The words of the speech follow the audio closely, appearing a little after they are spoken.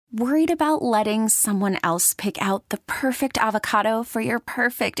Worried about letting someone else pick out the perfect avocado for your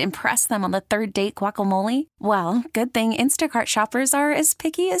perfect impress them on the third date guacamole? Well, good thing Instacart shoppers are as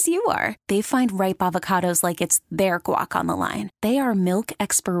picky as you are. They find ripe avocados like it's their guac on the line. They are milk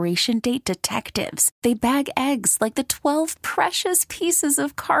expiration date detectives. They bag eggs like the 12 precious pieces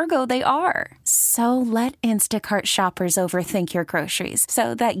of cargo they are. So let Instacart shoppers overthink your groceries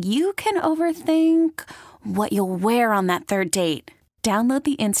so that you can overthink what you'll wear on that third date. Download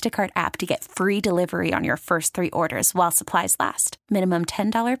the Instacart app to get free delivery on your first 3 orders while supplies last. Minimum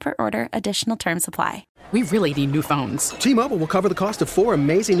 $10 per order. Additional terms apply. We really need new phones. T-Mobile will cover the cost of 4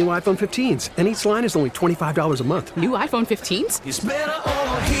 amazing new iPhone 15s, and each line is only $25 a month. New iPhone 15s? It's better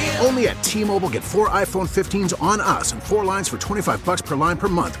over here. Only at T-Mobile, get 4 iPhone 15s on us and 4 lines for $25 per line per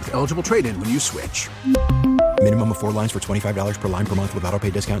month with eligible trade-in when you switch. Minimum of 4 lines for $25 per line per month with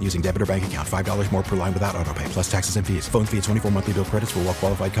autopay discount using debit or bank account. $5 more per line without autopay, plus taxes and fees. Phone fee at 24 monthly bill credits for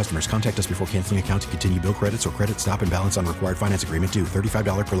well-qualified customers. Contact us before canceling account to continue bill credits or credit stop and balance on required finance agreement due.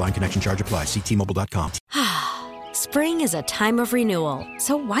 $35 per line connection charge applies. See T-Mobile.com. Spring is a time of renewal,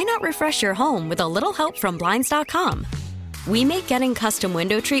 so why not refresh your home with a little help from Blinds.com? We make getting custom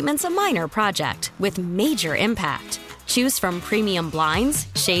window treatments a minor project with major impact. Choose from premium blinds,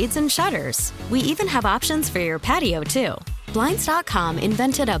 shades, and shutters. We even have options for your patio, too. Blinds.com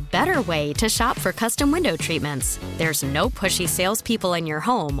invented a better way to shop for custom window treatments. There's no pushy salespeople in your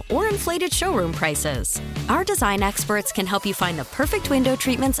home or inflated showroom prices. Our design experts can help you find the perfect window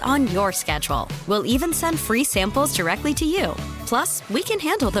treatments on your schedule. We'll even send free samples directly to you. Plus, we can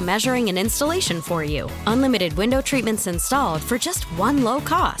handle the measuring and installation for you. Unlimited window treatments installed for just one low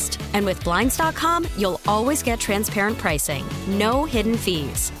cost. And with Blinds.com, you'll always get transparent pricing. No hidden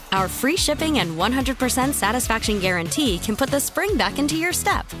fees. Our free shipping and 100% satisfaction guarantee can put the spring back into your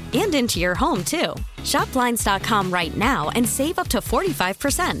step and into your home, too. Shop Blinds.com right now and save up to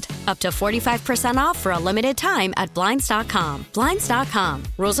 45%. Up to 45% off for a limited time at Blinds.com. Blinds.com.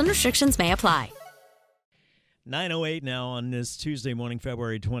 Rules and restrictions may apply. 9:08 now on this Tuesday morning,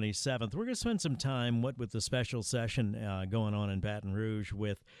 February 27th. We're going to spend some time, with the special session going on in Baton Rouge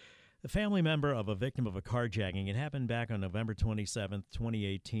with a family member of a victim of a carjacking. It happened back on November 27th,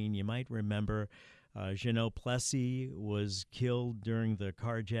 2018. You might remember Jeannot Plessy was killed during the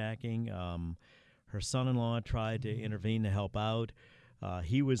carjacking. Her son-in-law tried to intervene to help out.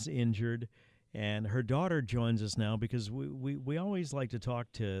 He was injured. And her daughter joins us now because we always like to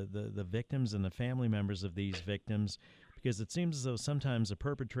talk to the victims and the family members of these victims, because it seems as though sometimes the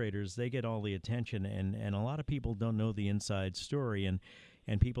perpetrators, they get all the attention, and a lot of people don't know the inside story.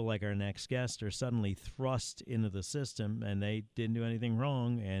 And people like our next guest are suddenly thrust into the system, and they didn't do anything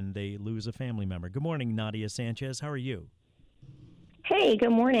wrong, and they lose a family member. Good morning, Nadia Sanchez. How are you? Hey, good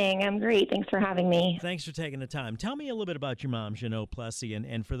morning. I'm great. Thanks for having me. Thanks for taking the time. Tell me a little bit about your mom, Jeannot Plessy,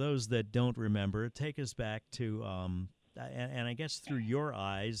 and for those that don't remember, take us back to, and I guess through your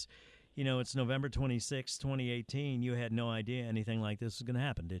eyes, you know, it's November 26, 2018. You had no idea anything like this was going to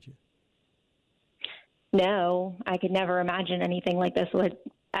happen, did you? No, I could never imagine anything like this would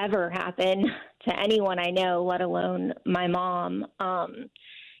ever happen to anyone I know, let alone my mom.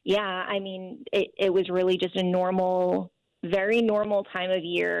 Yeah, I mean, it was really just a very normal time of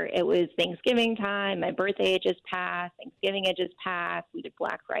year. It was Thanksgiving time. My birthday had just passed. Thanksgiving had just passed. We did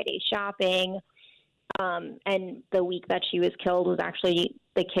Black Friday shopping. And the week that she was killed was actually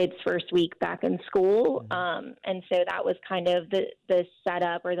the kids' first week back in school. And so that was kind of the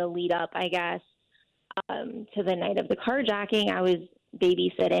setup or the lead up, I guess, to the night of the carjacking. I was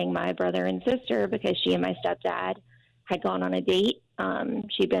babysitting my brother and sister because she and my stepdad had gone on a date.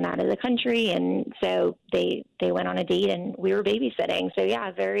 She'd been out of the country, and so they went on a date, and we were babysitting. So,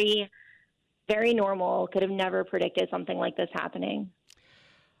 yeah, very, very normal. Could have never predicted something like this happening.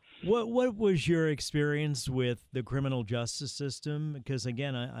 What was your experience with the criminal justice system? Because,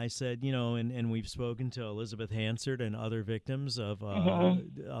 again, I said, you know, and we've spoken to Elizabeth Hansard and other victims of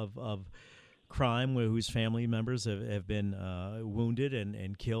crime whose family members have been wounded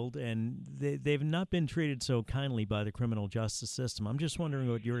and killed, and they've not been treated so kindly by the criminal justice system. I'm just wondering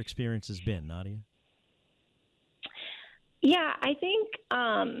what your experience has been, Nadia. Yeah, I think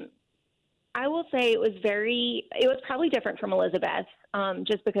I will say it was probably different from Elizabeth,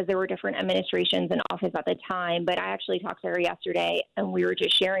 just because there were different administrations in office at the time. But I actually talked to her yesterday, and we were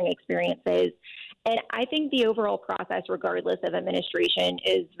just sharing experiences. And I think the overall process, regardless of administration,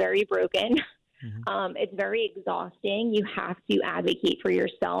 is very broken. It's very exhausting. You have to advocate for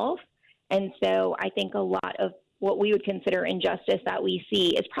yourself. And so I think a lot of what we would consider injustice that we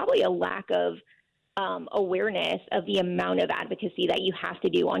see is probably a lack of awareness of the amount of advocacy that you have to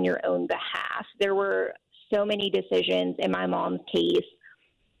do on your own behalf. There were so many decisions in my mom's case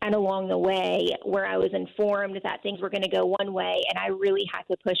and along the way where I was informed that things were going to go one way, and I really had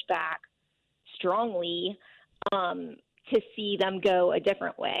to push back strongly to see them go a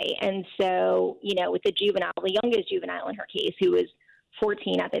different way. And so, with the youngest juvenile in her case, who was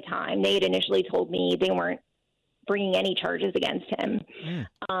 14 at the time, they had initially told me they weren't bringing any charges against him.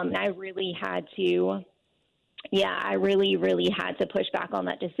 And I really had to, I really had to push back on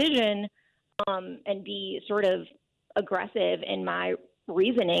that decision and be sort of aggressive in my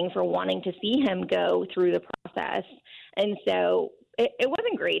reasoning for wanting to see him go through the process. And so it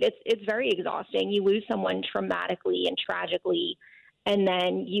wasn't great. It's very exhausting. You lose someone traumatically and tragically, and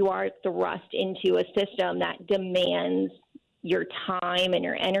then you are thrust into a system that demands your time and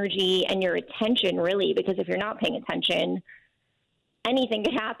your energy and your attention, really, because if you're not paying attention, anything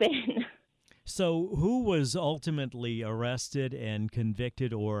could happen. So who was ultimately arrested and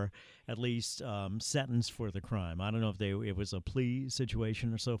convicted, or at least sentenced for the crime? I don't know if it was a plea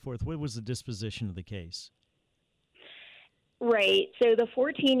situation or so forth. What was the disposition of the case? Right. So the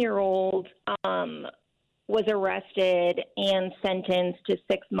 14-year-old was arrested and sentenced to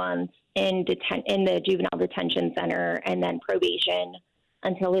 6 months in the juvenile detention center and then probation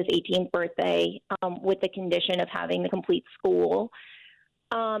until his 18th birthday with the condition of having to complete school.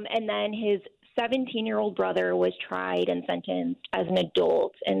 And then his 17-year-old brother was tried and sentenced as an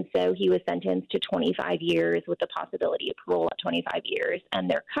adult, and so he was sentenced to 25 years with the possibility of parole at 25 years. And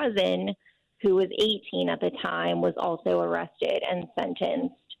their cousin, who was 18 at the time, was also arrested and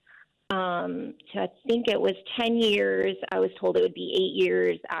sentenced to, I think it was 10 years. I was told it would be 8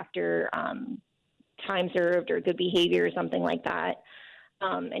 years after time served or good behavior or something like that.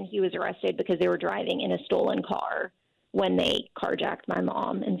 And he was arrested because they were driving in a stolen car when they carjacked my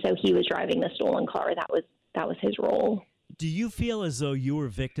mom. And so he was driving the stolen car. That was his role. Do you feel as though you were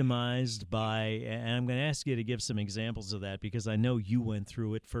victimized by, and I'm going to ask you to give some examples of that because I know you went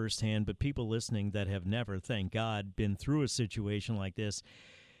through it firsthand, but people listening that have never, thank God, been through a situation like this,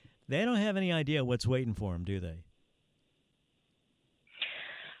 they don't have any idea what's waiting for them, do they?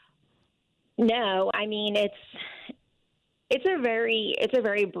 No, I mean, it's a very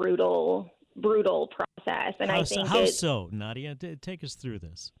brutal process. And I think how so, Nadia? Take us through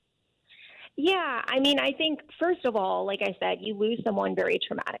this. Yeah, I mean, I think, first of all, like I said, you lose someone very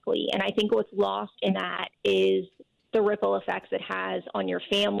traumatically. And I think what's lost in that is the ripple effects it has on your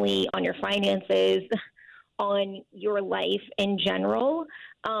family, on your finances, on your life in general.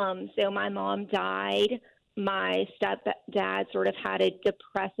 So my mom died. My stepdad sort of had a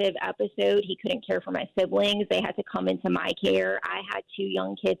depressive episode. He couldn't care for my siblings. They had to come into my care. I had 2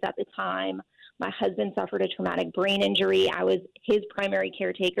 young kids at the time. My husband suffered a traumatic brain injury. I was his primary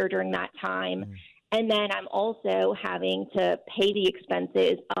caretaker during that time. And then I'm also having to pay the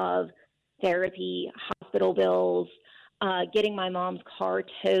expenses of therapy, hospital bills, getting my mom's car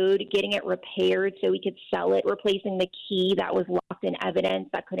towed, getting it repaired so we could sell it, replacing the key that was locked in evidence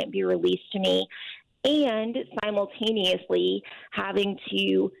that couldn't be released to me, and simultaneously having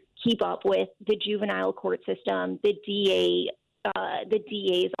to keep up with the juvenile court system, the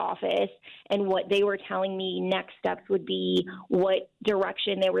DA's office, and what they were telling me next steps would be, what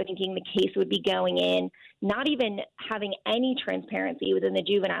direction they were thinking the case would be going in, not even having any transparency within the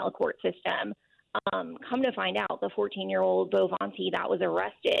juvenile court system. Come to find out, the 14-year-old Bovanti that was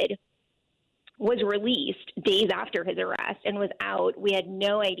arrested was released days after his arrest and was out. We had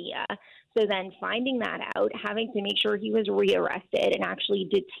no idea. So then finding that out, having to make sure he was rearrested and actually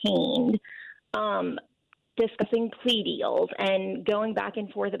detained, discussing plea deals and going back and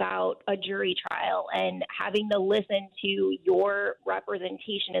forth about a jury trial and having to listen to your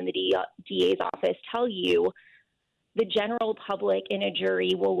representation in the DA's office tell you the general public in a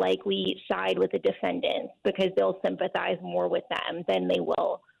jury will likely side with the defendants because they'll sympathize more with them than they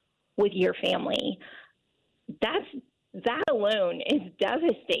will with your family. That alone is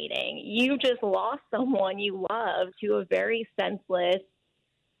devastating. You just lost someone you love to a very senseless,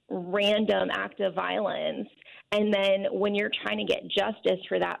 random act of violence. And then when you're trying to get justice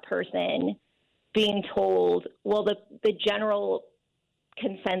for that person, being told, well, the general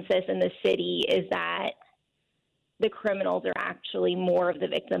consensus in the city is that the criminals are actually more of the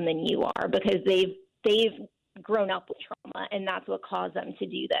victim than you are because they've grown up with trauma and that's what caused them to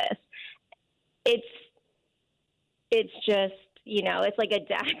do this. It's just, it's like a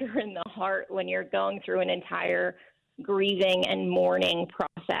dagger in the heart when you're going through an entire grieving and mourning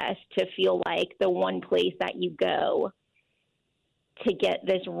process to feel like the one place that you go to get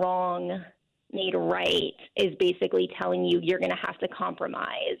this wrong made right is basically telling you you're going to have to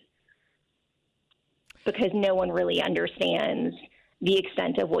compromise because no one really understands the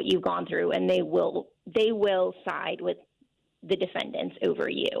extent of what you've gone through, and they will side with the defendants over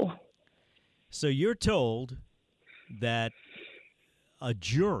you. So you're told that a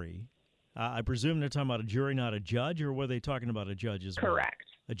jury, I presume they're talking about a jury, not a judge, or were they talking about a judge as well? Correct.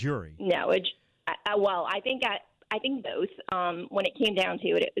 A jury. No, well, I think both. When it came down to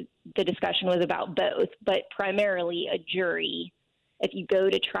it, the discussion was about both, but primarily a jury. If you go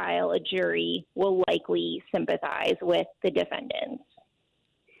to trial, a jury will likely sympathize with the defendants.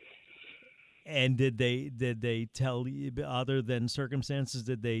 And did they tell you, other than circumstances,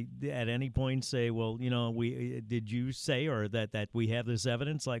 did they at any point say, well, did you say or that we have this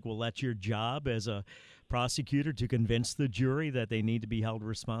evidence? Like, well, that's your job as a prosecutor to convince the jury that they need to be held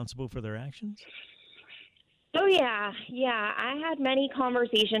responsible for their actions? Oh, yeah. I had many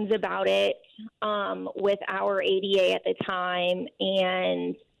conversations about it with our ADA at the time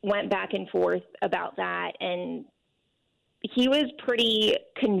and went back and forth about that. And he was pretty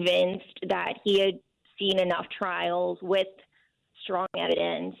convinced that he had seen enough trials with strong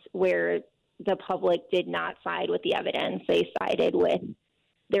evidence where the public did not side with the evidence. They sided with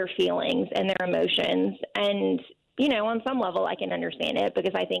their feelings and their emotions. And, on some level, I can understand it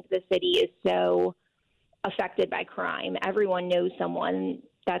because I think the city is so affected by crime. Everyone knows someone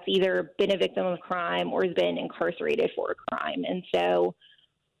that's either been a victim of crime or has been incarcerated for a crime. And so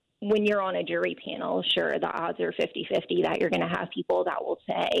when you're on a jury panel, sure, the odds are 50-50 that you're going to have people that will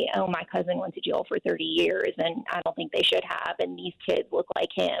say, oh, my cousin went to jail for 30 years and I don't think they should have, and these kids look like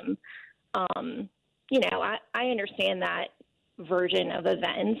him. I understand that version of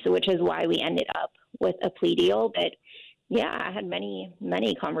events, which is why we ended up with a plea deal. But, yeah, I had many,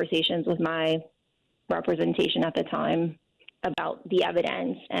 many conversations with my representation at the time about the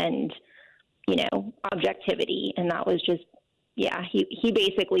evidence and, objectivity. And that was just, he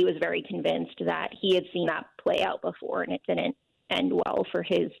basically was very convinced that he had seen that play out before and it didn't end well for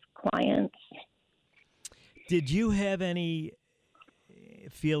his clients. Did you have any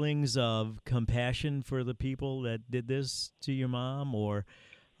feelings of compassion for the people that did this to your mom, or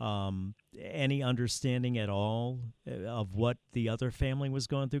any understanding at all of what the other family was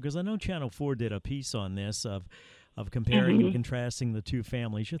going through? Because I know Channel 4 did a piece on this of comparing and contrasting the two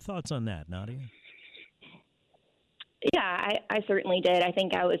families. Your thoughts on that, Nadia? Yeah, I certainly did. I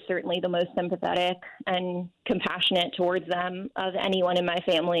think I was certainly the most sympathetic and compassionate towards them of anyone in my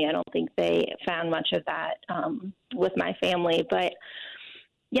family. I don't think they found much of that with my family. But,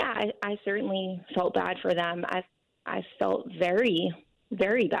 yeah, I certainly felt bad for them. I felt very,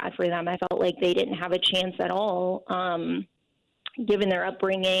 very bad for them. I felt like they didn't have a chance at all, given their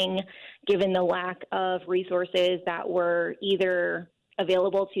upbringing, given the lack of resources that were either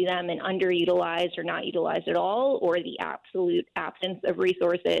available to them and underutilized or not utilized at all, or the absolute absence of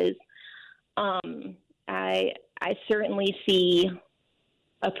resources. I certainly see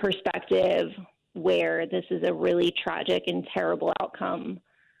a perspective where this is a really tragic and terrible outcome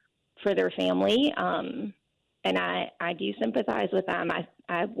for their family. And I do sympathize with them.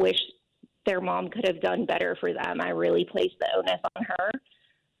 I wish their mom could have done better for them. I really place the onus on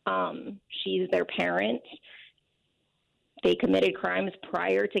her. She's their parent. They committed crimes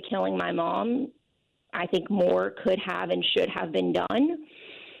prior to killing my mom. I think more could have and should have been done.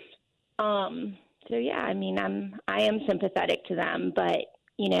 So, yeah, I mean, I am sympathetic to them, but,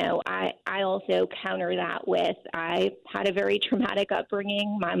 I also counter that with I had a very traumatic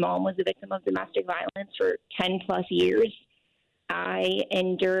upbringing. My mom was a victim of domestic violence for 10 plus years. I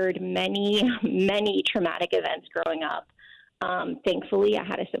endured many, many traumatic events growing up. Thankfully, I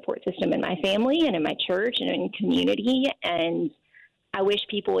had a support system in my family and in my church and in community, and I wish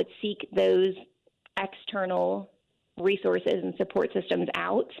people would seek those external resources and support systems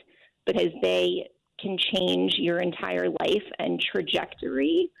out because they can change your entire life and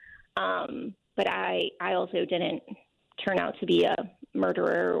trajectory. But I also didn't turn out to be a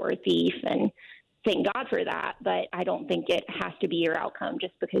murderer or a thief, and thank God for that, but I don't think it has to be your outcome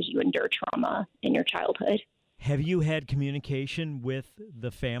just because you endure trauma in your childhood. Have you had communication with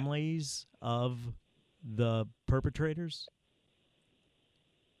the families of the perpetrators?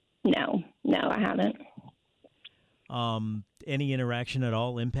 No, I haven't. Any interaction at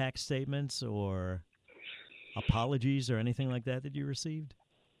all, impact statements or apologies or anything like that you received?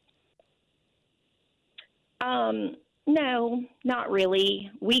 No, not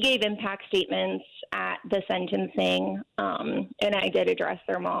really. We gave impact statements at the sentencing, and I did address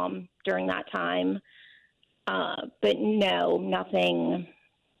their mom during that time. But no, nothing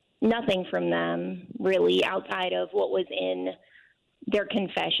from them really outside of what was in their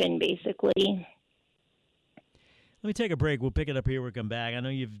confession, basically. Let me take a break. We'll pick it up here. We'll come back. I know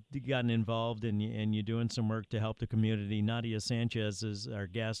you've gotten involved and you're doing some work to help the community. Nadia Sanchez is our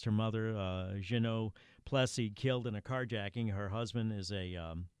guest. Her mother, Jeannot Plessy killed in a carjacking. Her husband is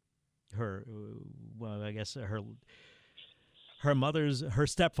her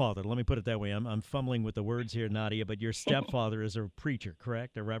stepfather. Let me put it that way. I'm fumbling with the words here, Nadia, but your stepfather is a preacher,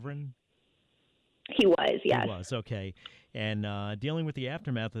 correct? A reverend? He was, yes. He was, okay. And dealing with the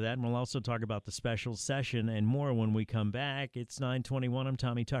aftermath of that, and we'll also talk about the special session and more when we come back. It's 9:21. I'm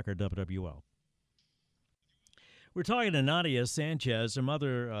Tommy Tucker, WWL. We're talking to Nadia Sanchez, her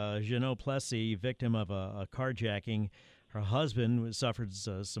mother, Jeannot Plessy, victim of a carjacking. Her husband suffered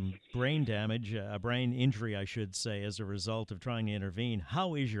some brain damage, a brain injury, I should say, as a result of trying to intervene.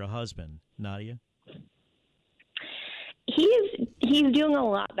 How is your husband, Nadia? He's doing a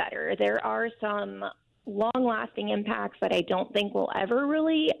lot better. There are some long-lasting impacts that I don't think will ever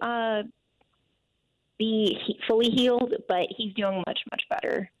really be fully healed, but he's doing much, much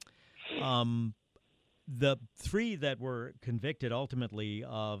better. The three that were convicted ultimately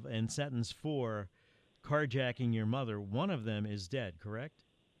of and sentenced for carjacking your mother, one of them is dead, correct?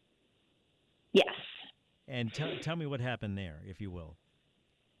 Yes. And tell me what happened there, if you will.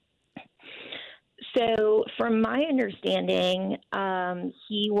 So, from my understanding,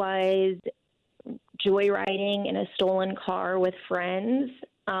 he was joyriding in a stolen car with friends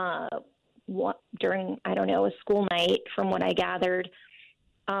during, I don't know, a school night, from what I gathered.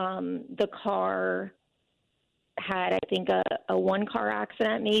 The car had, I think, a one-car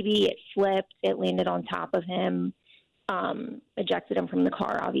accident maybe. It flipped. It landed on top of him, ejected him from the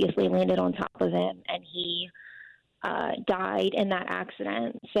car, obviously, landed on top of him, and he died in that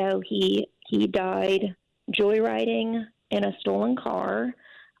accident. So he died joyriding in a stolen car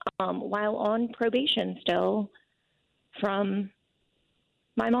while on probation still from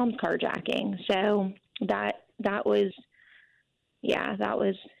my mom's carjacking. So that was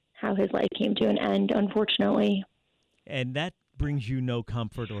how his life came to an end, unfortunately. And that brings you no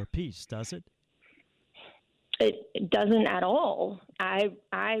comfort or peace, does it? It doesn't at all. I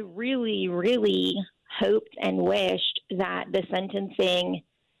really, really hoped and wished that the sentencing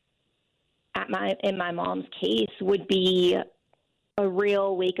in my mom's case would be a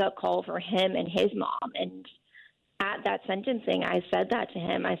real wake-up call for him and his mom. And at that sentencing, I said that to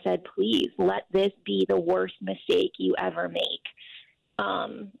him. I said, please let this be the worst mistake you ever make.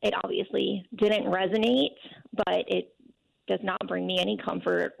 It obviously didn't resonate, but it does not bring me any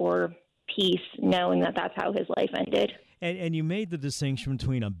comfort or peace knowing that that's how his life ended. And you made the distinction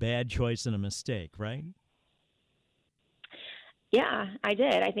between a bad choice and a mistake, right? Yeah, I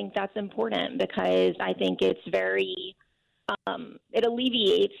did. I think that's important because I think it's very, it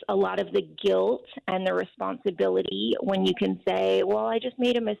alleviates a lot of the guilt and the responsibility when you can say, well, I just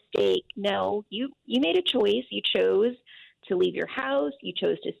made a mistake. No, you made a choice. You chose to leave your house. You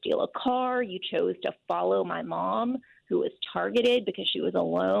chose to steal a car. You chose to follow my mom, who was targeted because she was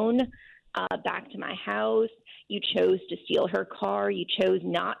alone, back to my house. You chose to steal her car. You chose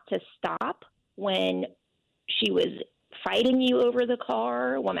not to stop when she was fighting you over the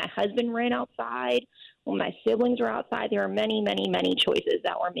car, when my husband ran outside, when my siblings were outside. There were many, many, many choices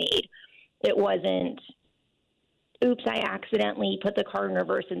that were made. It wasn't, oops, I accidentally put the car in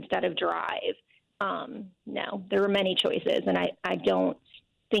reverse instead of drive. No, there were many choices, and I don't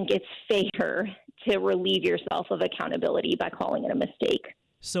think it's fair to relieve yourself of accountability by calling it a mistake.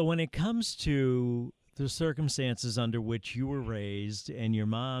 So when it comes to the circumstances under which you were raised and your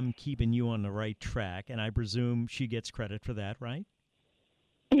mom keeping you on the right track, and I presume she gets credit for that, right?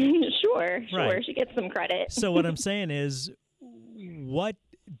 Sure. Right. She gets some credit. So what I'm saying is, what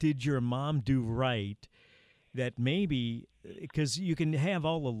did your mom do right that maybe, because you can have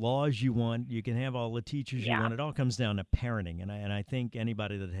all the laws you want, you can have all the teachers you want, it all comes down to parenting, and I think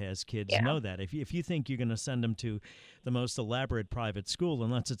anybody that has kids know that. If you think you're going to send them to the most elaborate private school,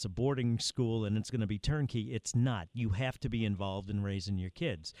 unless it's a boarding school and it's going to be turnkey, it's not. You have to be involved in raising your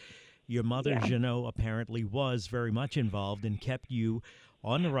kids. Your mother, Jeannot, apparently was very much involved and kept you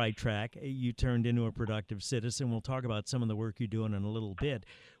on the right track. You turned into a productive citizen. We'll talk about some of the work you're doing in a little bit.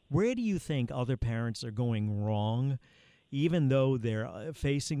 Where do you think other parents are going wrong, even though they're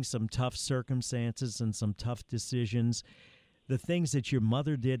facing some tough circumstances and some tough decisions? The things that your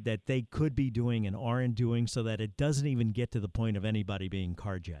mother did that they could be doing and aren't doing, so that it doesn't even get to the point of anybody being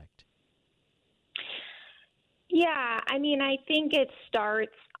carjacked? Yeah, I mean, I think it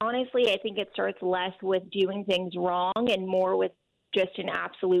starts less with doing things wrong and more with just an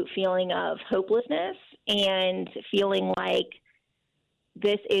absolute feeling of hopelessness and feeling like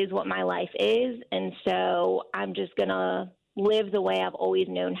this is what my life is, and so I'm just going to live the way I've always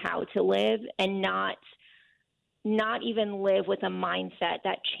known how to live and not even live with a mindset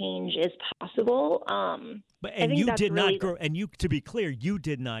that change is possible. But I think you that's did really not grow. And you, to be clear, you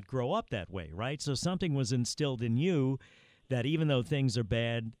did not grow up that way, right? So something was instilled in you that even though things are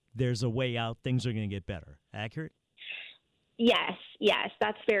bad, there's a way out. Things are going to get better. Accurate? Yes,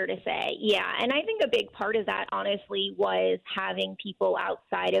 that's fair to say. Yeah, and I think a big part of that, honestly, was having people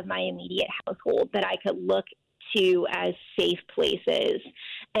outside of my immediate household that I could look to as safe places.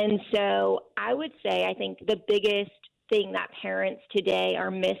 And so I would say I think the biggest thing that parents today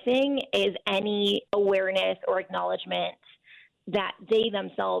are missing is any awareness or acknowledgement that they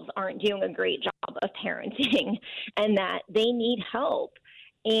themselves aren't doing a great job of parenting and that they need help.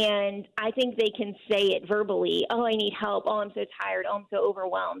 And I think they can say it verbally, oh, I need help. Oh, I'm so tired. Oh, I'm so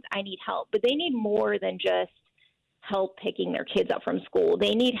overwhelmed. I need help. But they need more than just help picking their kids up from school.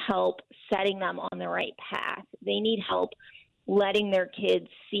 They need help setting them on the right path. They need help letting their kids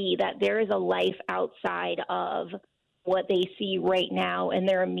see that there is a life outside of what they see right now in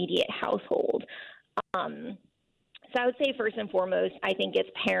their immediate household. So I would say first and foremost, I think it's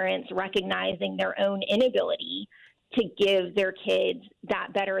parents recognizing their own inability to give their kids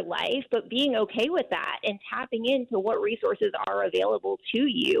that better life, but being okay with that and tapping into what resources are available to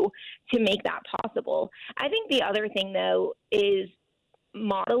you to make that possible. I think the other thing, though, is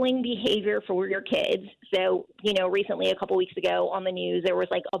modeling behavior for your kids. So, recently, a couple weeks ago on the news, there was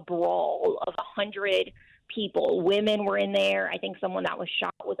like a brawl of 100 people. Women were in there. I think someone that was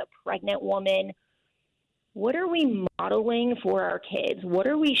shot was a pregnant woman. What are we modeling for our kids? What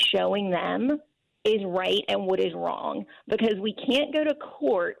are we showing them is right and what is wrong? Because we can't go to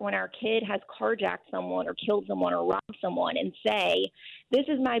court when our kid has carjacked someone or killed someone or robbed someone and say, this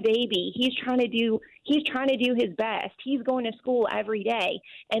is my baby. He's trying to do his best. He's going to school every day.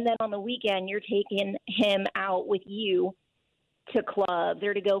 And then on the weekend, you're taking him out with you to clubs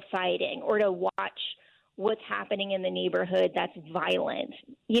or to go fighting or to watch what's happening in the neighborhood that's violent.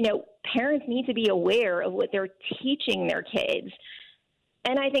 Parents need to be aware of what they're teaching their kids.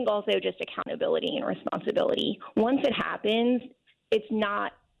 And I think also just accountability and responsibility. Once it happens, it's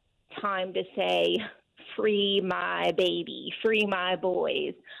not time to say, free my baby, free my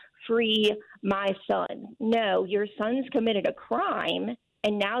boys, free my son. No, your son's committed a crime,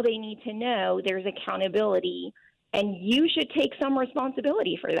 and now they need to know there's accountability, and you should take some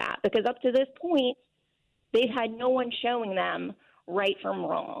responsibility for that, because up to this point, they've had no one showing them right from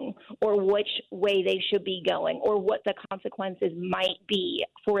wrong or which way they should be going or what the consequences might be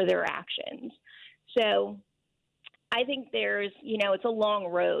for their actions. So I think there's, it's a long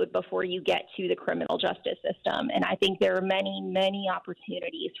road before you get to the criminal justice system. And I think there are many, many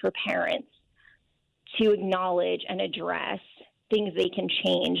opportunities for parents to acknowledge and address things they can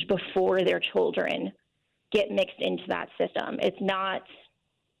change before their children get mixed into that system. It's not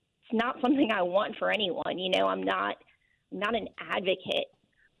something I want for anyone. I'm not an advocate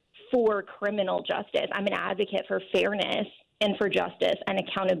for criminal justice. I'm an advocate for fairness and for justice and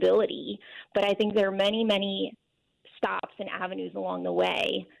accountability. But I think there are many, many stops and avenues along the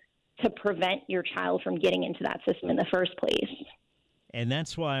way to prevent your child from getting into that system in the first place. And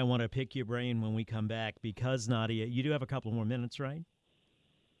that's why I want to pick your brain when we come back, because, Nadia, you do have a couple more minutes, right?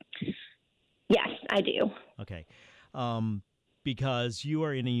 Yes, I do. Okay. Because you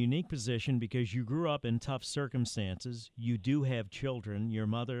are in a unique position because you grew up in tough circumstances. You do have children. Your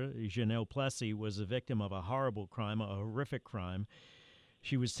mother, Janelle Plessy, was a victim of a horrible crime, a horrific crime.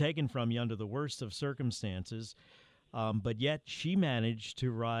 She was taken from you under the worst of circumstances, but yet she managed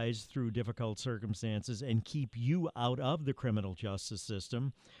to rise through difficult circumstances and keep you out of the criminal justice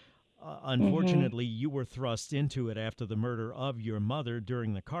system. Unfortunately, you were thrust into it after the murder of your mother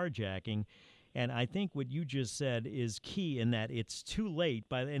during the carjacking. And I think what you just said is key in that it's too late.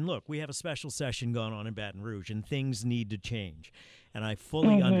 And look, we have a special session going on in Baton Rouge, and things need to change. And I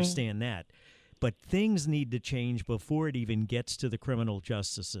fully understand that. But things need to change before it even gets to the criminal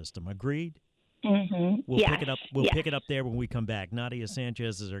justice system. Agreed? We'll pick it up. We'll pick it up there when we come back. Nadia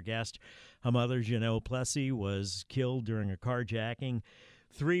Sanchez is our guest. Her mother, Janelle Plessy, was killed during a carjacking.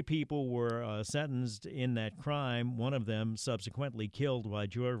 3 people were sentenced in that crime. One of them subsequently killed while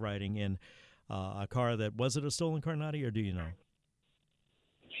joyriding in a car that, was it a stolen car, Nadia, or do you know?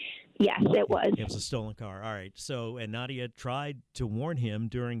 Yes, it was. It was a stolen car. All right. So, and Nadia tried to warn him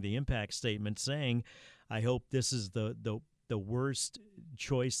during the impact statement, saying, I hope this is the worst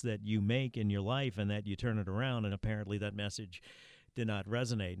choice that you make in your life and that you turn it around. And apparently that message did not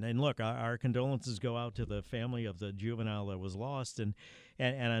resonate. And look, our condolences go out to the family of the juvenile that was lost. And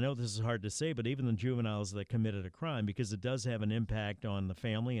I know this is hard to say, but even the juveniles that committed a crime, because it does have an impact on the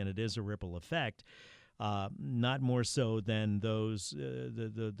family and it is a ripple effect. not more so than those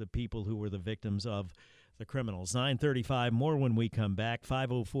the people who were the victims of the criminals. 9:35, more when we come back.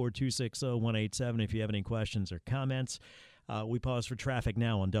 504-260-187 if you have any questions or comments. We pause for traffic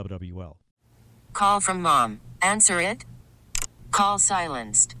now on WWL. Call from mom. Answer it. Call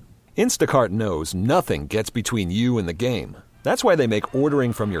silenced. Instacart knows nothing gets between you and the game. That's why they make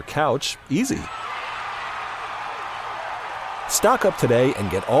ordering from your couch easy. Stock up today and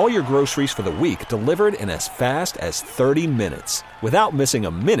get all your groceries for the week delivered in as fast as 30 minutes without missing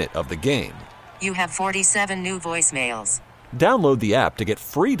a minute of the game. You have 47 new voicemails. Download the app to get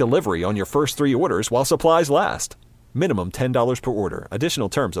free delivery on your first 3 orders while supplies last. Minimum $10 per order. Additional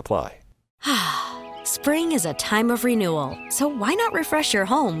terms apply. Spring is a time of renewal, so why not refresh your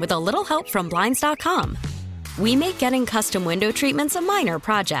home with a little help from Blinds.com? We make getting custom window treatments a minor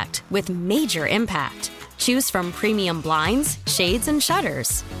project with major impact. Choose from premium blinds, shades, and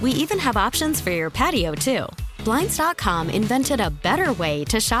shutters. We even have options for your patio, too. Blinds.com invented a better way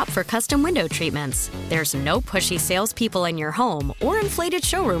to shop for custom window treatments. There's no pushy salespeople in your home or inflated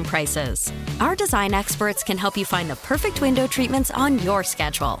showroom prices. Our design experts can help you find the perfect window treatments on your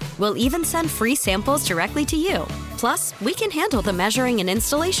schedule. We'll even send free samples directly to you. Plus, we can handle the measuring and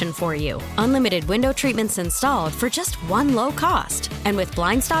installation for you. Unlimited window treatments installed for just one low cost. And with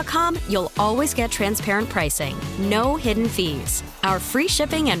Blinds.com, you'll always get transparent pricing. No hidden fees. Our free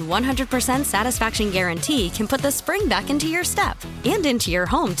shipping and 100% satisfaction guarantee can put the spring back into your step and into your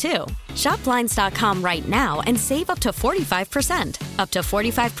home, too. Shop Blinds.com right now and save up to 45%. Up to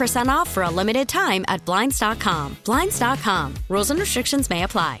 45% off for a limited time at Blinds.com. Blinds.com. Rules and restrictions may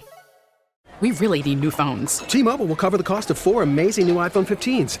apply. We really need new phones. T-Mobile will cover the cost of 4 amazing new iPhone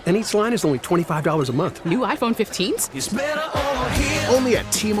 15s, and each line is only $25 a month. New iPhone 15s? It's better over here. Only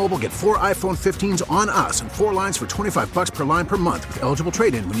at T-Mobile, get 4 iPhone 15s on us and 4 lines for $25 per line per month with eligible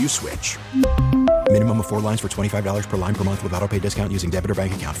trade-in when you switch. Minimum of 4 lines for $25 per line per month with autopay discount using debit or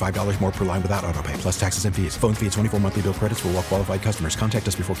bank account. $5 more per line without autopay, plus taxes and fees. Phone fee at 24 monthly bill credits for well-qualified customers. Contact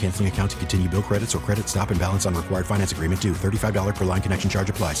us before canceling account to continue bill credits or credit stop and balance on required finance agreement due. $35 per line connection charge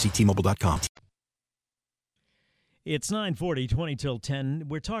applies. See T-Mobile.com. It's 9:40, 20 till 10.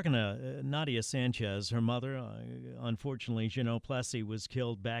 We're talking to Nadia Sanchez. Her mother, unfortunately, Jeannot Plessy, was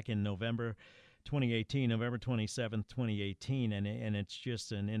killed back in November 2018, November 27th, 2018, and it's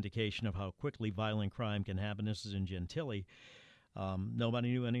just an indication of how quickly violent crime can happen. This is in Gentilly. Nobody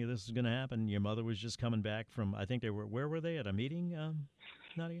knew any of this was going to happen. Your mother was just coming back from, I think where were they, at a meeting,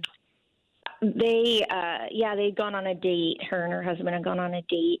 Nadia? They'd gone on a date. Her and her husband had gone on a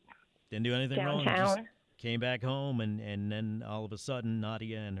date. Didn't do anything downtown. wrong. Just came back home, and then all of a sudden,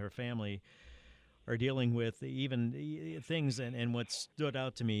 Nadia and her family are dealing with even things. And what stood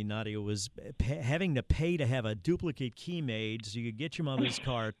out to me, Nadia, was having to pay to have a duplicate key made so you could get your mother's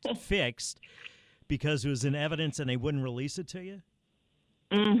car fixed because it was in evidence and they wouldn't release it to you.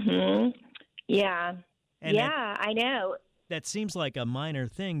 Mm-hmm. Yeah. And I know. That seems like a minor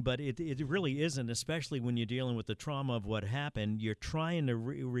thing, but it really isn't, especially when you're dealing with the trauma of what happened. You're trying to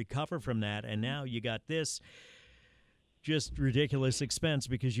recover from that, and now you got this just ridiculous expense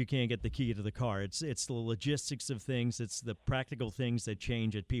because you can't get the key to the car. It's the logistics of things. It's the practical things that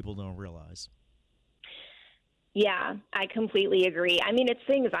change that people don't realize. Yeah, I completely agree. I mean, it's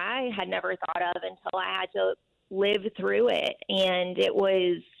things I had never thought of until I had to live through it, and it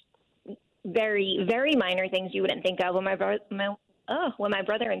was very, very minor things you wouldn't think of. When my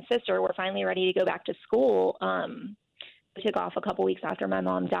brother and sister were finally ready to go back to school, we took off a couple weeks after my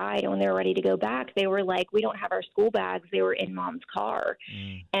mom died, and when they were ready to go back, they were like, we don't have our school bags. They were in Mom's car,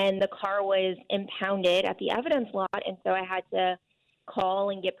 and the car was impounded at the evidence lot, and so I had to call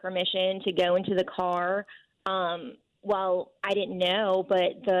and get permission to go into the car. Well, I didn't know,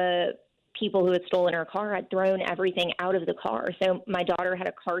 but the people who had stolen her car had thrown everything out of the car. So my daughter had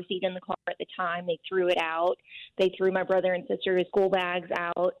a car seat in the car at the time. They threw it out. They threw my brother and sister's school bags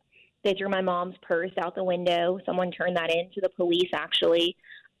out. They threw my mom's purse out the window. Someone turned that in to the police, actually.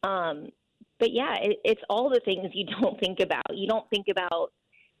 But yeah, it's all the things you don't think about. You don't think about,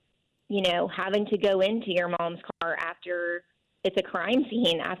 having to go into your mom's car after it's a crime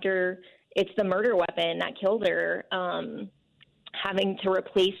scene, after it's the murder weapon that killed her. Having to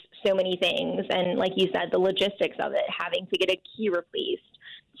replace so many things, and like you said, the logistics of it, having to get a key replaced.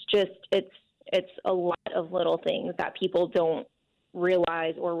 It's a lot of little things that people don't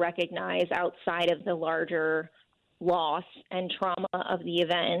realize or recognize outside of the larger loss and trauma of the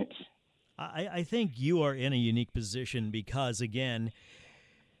event. I think you are in a unique position because, again,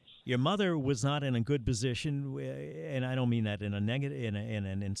 Your mother was not in a good position, and I don't mean that in a negative, in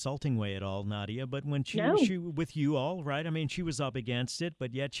an insulting way at all, Nadia. But when she with you all, right? I mean, she was up against it,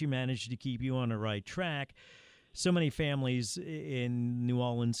 but yet she managed to keep you on the right track. So many families in New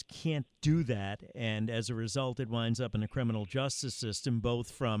Orleans can't do that, and as a result, it winds up in the criminal justice system,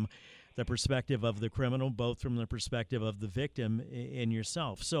 both from the perspective of the criminal, both from the perspective of the victim and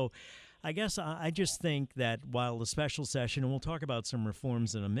yourself. So I guess I just think that while the special session, and we'll talk about some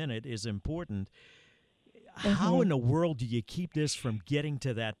reforms in a minute, is important, how in the world do you keep this from getting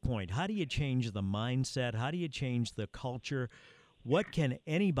to that point? How do you change the mindset? How do you change the culture? What can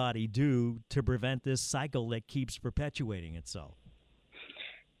anybody do to prevent this cycle that keeps perpetuating itself?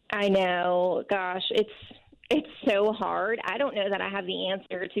 I know. Gosh, it's so hard. I don't know that I have the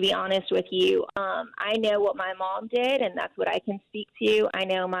answer, to be honest with you. I know what my mom did, and that's what I can speak to. I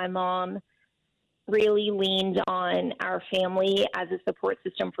know my mom really leaned on our family as a support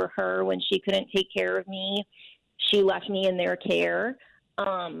system for her when she couldn't take care of me. She left me in their care.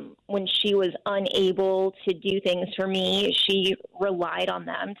 When she was unable to do things for me, she relied on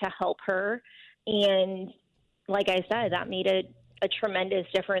them to help her. And like I said, that made a tremendous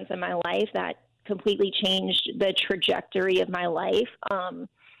difference in my life. That completely changed the trajectory of my life.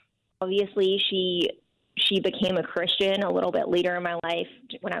 Obviously, she became a Christian a little bit later in my life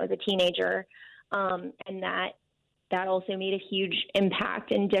when I was a teenager, and that also made a huge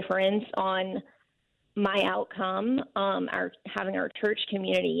impact and difference on my outcome. Having our church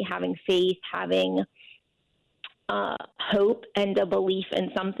community, having faith, having hope and a belief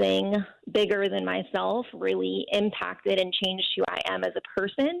in something bigger than myself really impacted and changed who I am as a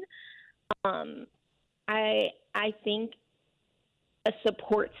person. I think a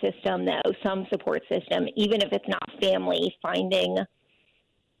support system, though, some support system, even if it's not family, finding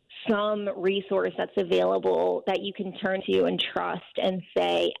some resource that's available that you can turn to and trust and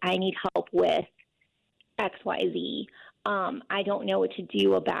say, I need help with XYZ. I don't know what to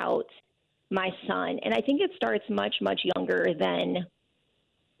do about my son. And I think it starts much, much younger than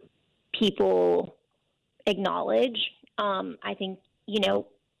people acknowledge. I think,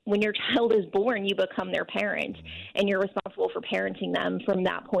 when your child is born, you become their parent, and you're responsible for parenting them from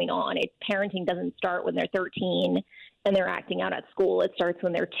that point on. Parenting doesn't start when they're 13 and they're acting out at school. It starts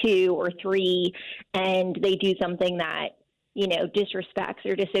when they're 2 or 3 and they do something that, disrespects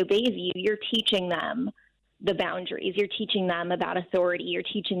or disobeys you. You're teaching them the boundaries. You're teaching them about authority. You're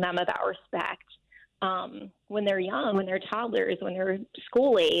teaching them about respect. When they're young, when they're toddlers, when they're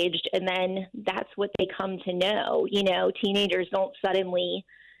school-aged, and then that's what they come to know. Teenagers don't suddenly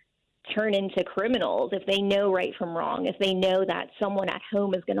turn into criminals if they know right from wrong, if they know that someone at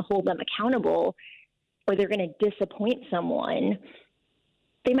home is going to hold them accountable or they're going to disappoint someone.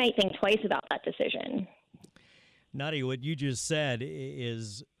 They might think twice about that decision. Nadia, what you just said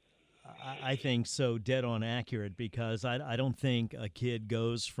is, I think, so dead on accurate, because I don't think a kid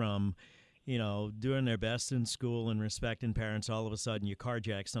goes from doing their best in school and respecting parents, all of a sudden you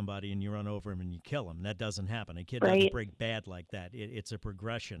carjack somebody and you run over them and you kill them. That doesn't happen. A kid doesn't break bad like that. It's a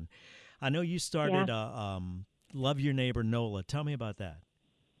progression. I know you started Love Your Neighbor NOLA. Tell me about that.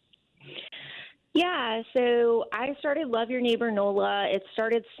 Yeah, so I started Love Your Neighbor NOLA. It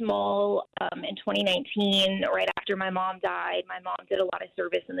started small in 2019, right after my mom died. My mom did a lot of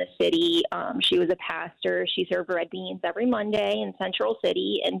service in the city. She was a pastor. She served red beans every Monday in Central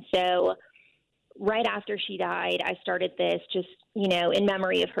City. And so right after she died, I started this just, in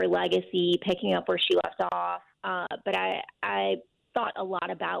memory of her legacy, picking up where she left off. But I thought a lot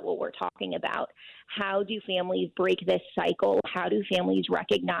about what we're talking about. How do families break this cycle? How do families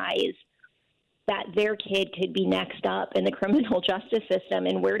recognize that their kid could be next up in the criminal justice system?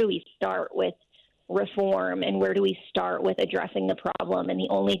 And where do we start with reform? And where do we start with addressing the problem? And the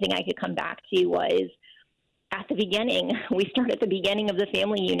only thing I could come back to was at the beginning. We start at the beginning of the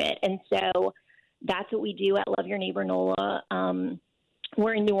family unit. And so that's what we do at Love Your Neighbor NOLA.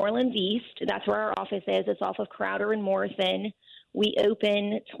 We're in New Orleans East. That's where our office is. It's off of Crowder and Morrison. We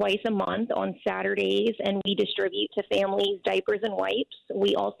open twice a month on Saturdays, and we distribute to families diapers and wipes.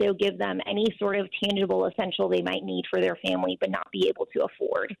 We also give them any sort of tangible essential they might need for their family but not be able to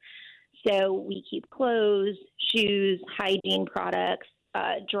afford. So we keep clothes, shoes, hygiene products,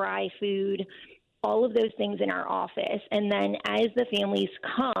 dry food, all of those things in our office. And then as the families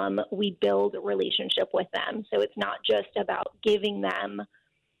come, we build a relationship with them. So it's not just about giving them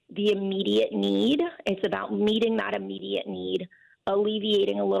the immediate need. It's about meeting that immediate need,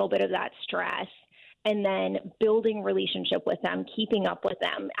 alleviating a little bit of that stress, and then building relationship with them, keeping up with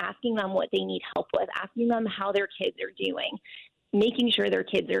them, asking them what they need help with, asking them how their kids are doing, making sure their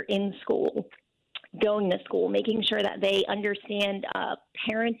kids are in school. going to school, making sure that they understand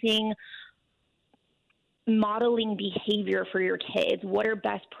parenting, modeling behavior for your kids. What are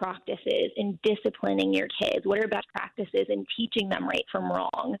best practices in disciplining your kids? What are best practices in teaching them right from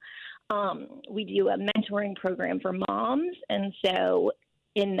wrong? We do a mentoring program for moms, and so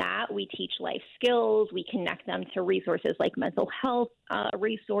in that, we teach life skills. We connect them to resources like mental health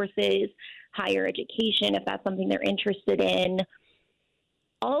resources, higher education, if that's something they're interested in.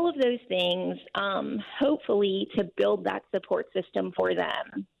 All of those things, hopefully, to build that support system for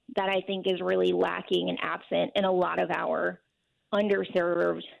them that I think is really lacking and absent in a lot of our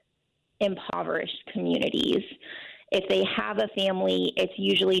underserved, impoverished communities. If they have a family, it's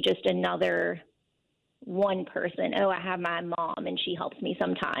usually just another one person. Oh, I have my mom and she helps me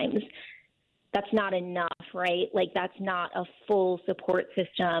sometimes. That's not enough, right? Like, that's not a full support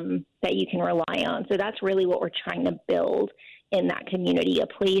system that you can rely on. So that's really what we're trying to build in that community, a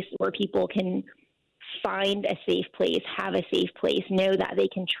place where people can find a safe place, have a safe place, know that they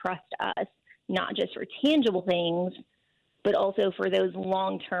can trust us, not just for tangible things, but also for those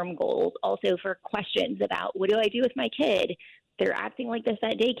long-term goals, also for questions about, what do I do with my kid? They're acting like this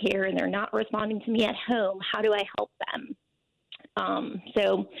at daycare and they're not responding to me at home. How do I help them?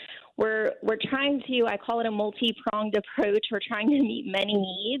 So we're trying to, I call it a multi-pronged approach. We're trying to meet many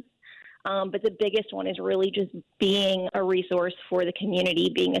needs. But the biggest one is really just being a resource for the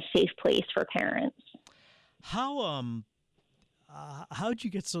community, being a safe place for parents. How'd you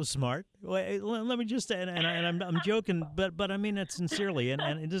get so smart? Well, let me just, and I'm joking, but I mean it sincerely, and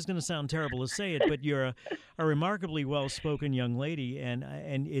it is going to sound terrible to say it, but you're a remarkably well-spoken young lady, and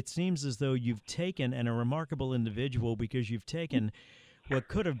it seems as though you've taken, and a remarkable individual, because you've taken what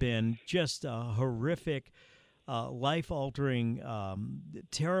could have been just a horrific, life-altering,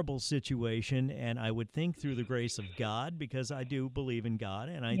 terrible situation, and I would think through the grace of God, because I do believe in God,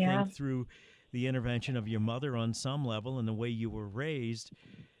 and I think through the intervention of your mother on some level and the way you were raised,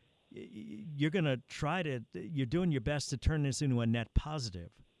 you're going to you're doing your best to turn this into a net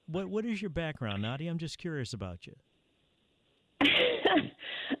positive. What is your background, Nadia? I'm just curious about you.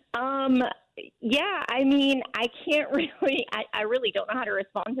 Yeah, I mean, I can't really, I really don't know how to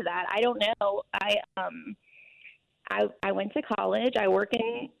respond to that. I don't know. I went to college. I work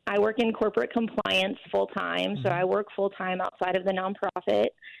in corporate compliance full time. So I work full time outside of the nonprofit.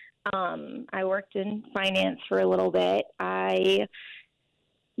 I worked in finance for a little bit. I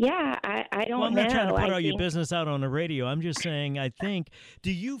don't know. Well, I'm not trying to put all your business out on the radio. I'm just saying,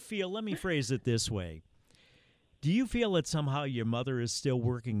 do you feel, let me phrase it this way. Do you feel that somehow your mother is still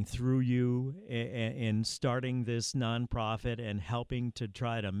working through you in starting this nonprofit and helping to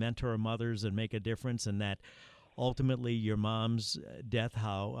try to mentor mothers and make a difference, and that ultimately your mom's death,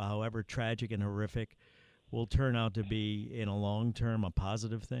 however tragic and horrific, will turn out to be, in a long term, a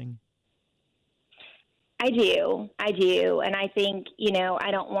positive thing? I do. And I think,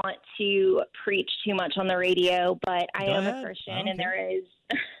 I don't want to preach too much on the radio, but I am a Christian, and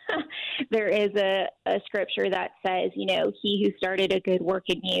there is a scripture that says, he who started a good work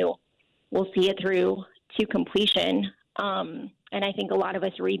in you will see it through to completion. And I think a lot of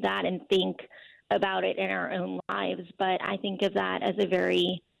us read that and think about it in our own lives, but I think of that as a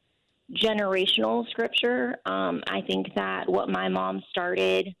very generational scripture. I think that what my mom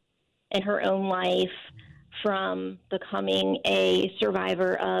started in her own life, from becoming a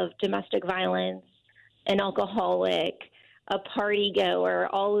survivor of domestic violence, an alcoholic, a party goer,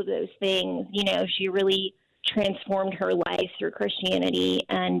 all of those things, she really transformed her life through Christianity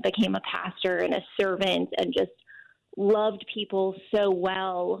and became a pastor and a servant and just loved people so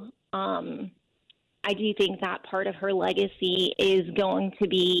well. I do think that part of her legacy is going to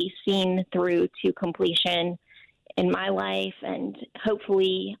be seen through to completion in my life, and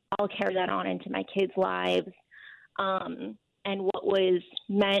hopefully I'll carry that on into my kids' lives. And what was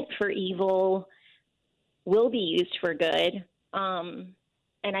meant for evil will be used for good. And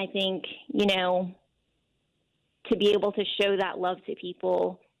I think, to be able to show that love to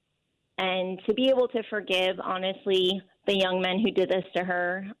people and to be able to forgive, honestly, the young men who did this to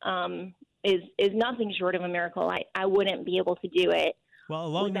her, is nothing short of a miracle. I wouldn't be able to do it. Well,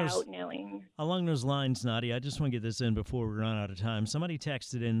 along those lines, Nadia, I just want to get this in before we run out of time. Somebody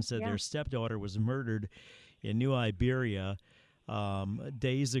texted in and said their stepdaughter was murdered in New Iberia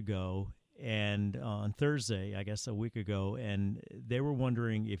days ago, and on Thursday, I guess a week ago, and they were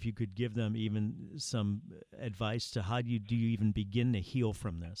wondering if you could give them even some advice to how do you even begin to heal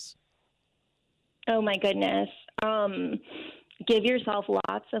from this? Oh, my goodness. Give yourself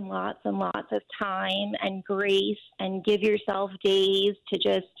lots and lots and lots of time and grace, and give yourself days to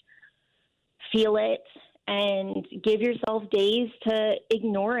just feel it and give yourself days to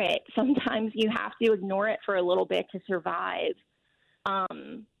ignore it. Sometimes you have to ignore it for a little bit to survive.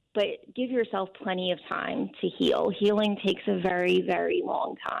 But give yourself plenty of time to heal. Healing takes a very, very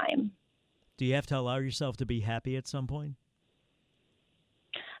long time. Do you have to allow yourself to be happy at some point?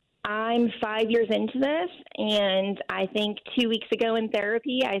 I'm 5 years into this, and I think 2 weeks ago in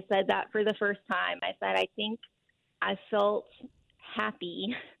therapy, I said that for the first time. I said, I think I felt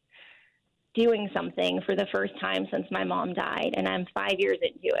happy doing something for the first time since my mom died, and I'm 5 years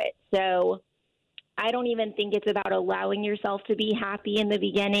into it. So I don't even think it's about allowing yourself to be happy in the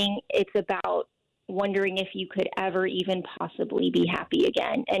beginning. It's about wondering if you could ever even possibly be happy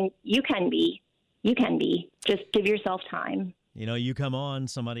again. And you can be. You can be. Just give yourself time. You know, you come on,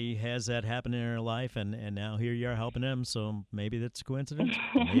 somebody has that happen in their life, and now here you are helping them, so maybe that's a coincidence,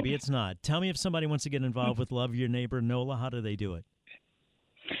 maybe it's not. Tell me, if somebody wants to get involved with Love Your Neighbor NOLA, how do they do it?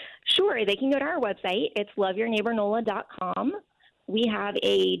 Sure, they can go to our website. It's loveyourneighbornola.com. We have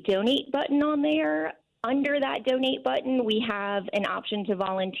a donate button on there. Under that donate button, we have an option to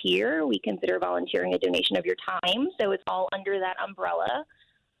volunteer. We consider volunteering a donation of your time, so it's all under that umbrella.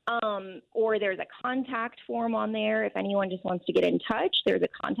 Or there's a contact form on there. If anyone just wants to get in touch, there's a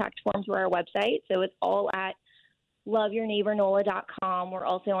contact form through our website. So it's all at loveyourneighbornola.com. We're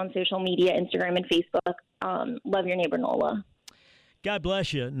also on social media, Instagram and Facebook, Love Your Neighbor NOLA. God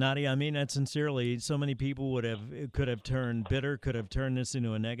bless you, Nadia. I mean that sincerely. So many people could have turned bitter, could have turned this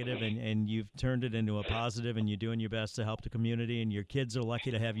into a negative, and you've turned it into a positive, and you're doing your best to help the community, and your kids are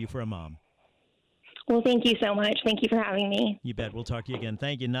lucky to have you for a mom. Well, thank you so much. Thank you for having me. You bet. We'll talk to you again.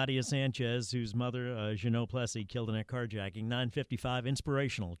 Thank you. Nadia Sanchez, whose mother, Jeanot Plessy, killed in a carjacking. 9:55,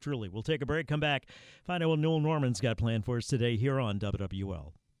 inspirational, truly. We'll take a break, come back, find out what Newell Norman's got planned for us today here on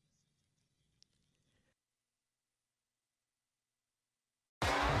WWL.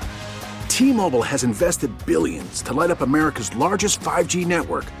 T-Mobile has invested billions to light up America's largest 5G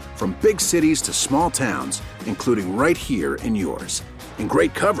network, from big cities to small towns, including right here in yours. And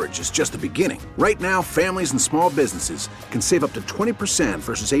great coverage is just the beginning. Right now, families and small businesses can save up to 20%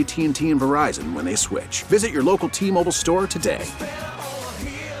 versus AT&T and Verizon when they switch. Visit your local T-Mobile store today.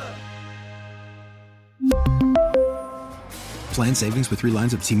 Plan savings with 3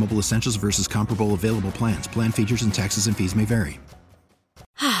 lines of T-Mobile Essentials versus comparable available plans. Plan features and taxes and fees may vary.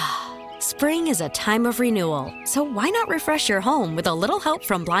 Spring is a time of renewal, so why not refresh your home with a little help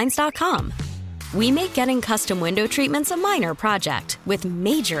from Blinds.com? We make getting custom window treatments a minor project with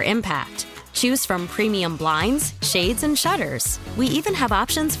major impact. Choose from premium blinds, shades, and shutters. We even have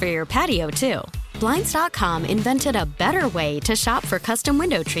options for your patio, too. Blinds.com invented a better way to shop for custom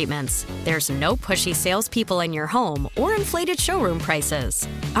window treatments. There's no pushy salespeople in your home or inflated showroom prices.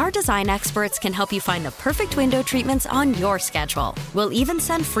 Our design experts can help you find the perfect window treatments on your schedule. We'll even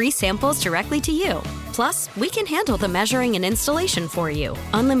send free samples directly to you. Plus, we can handle the measuring and installation for you.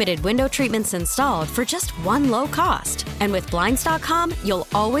 Unlimited window treatments installed for just one low cost. And with Blinds.com, you'll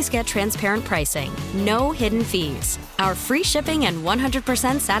always get transparent pricing. No hidden fees. Our free shipping and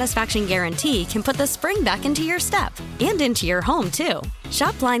 100% satisfaction guarantee can put the spring back into your step and into your home, too.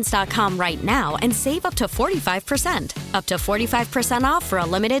 Shop Blinds.com right now and save up to 45%. Up to 45% off for a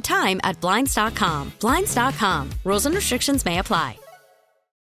limited time at Blinds.com. Blinds.com. Rules and restrictions may apply.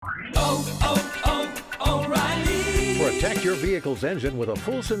 O'Reilly. Protect your vehicle's engine with a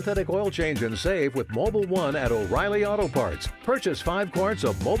full synthetic oil change and save with Mobile One at O'Reilly Auto Parts. Purchase 5 quarts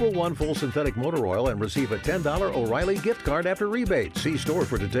of Mobile One full synthetic motor oil and receive a $10 O'Reilly gift card after rebate. See store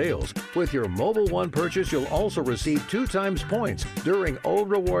for details. With your Mobile One purchase, you'll also receive 2 times points during O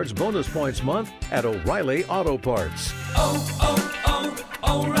Rewards Bonus Points Month at O'Reilly Auto Parts.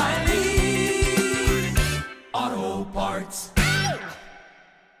 O'Reilly.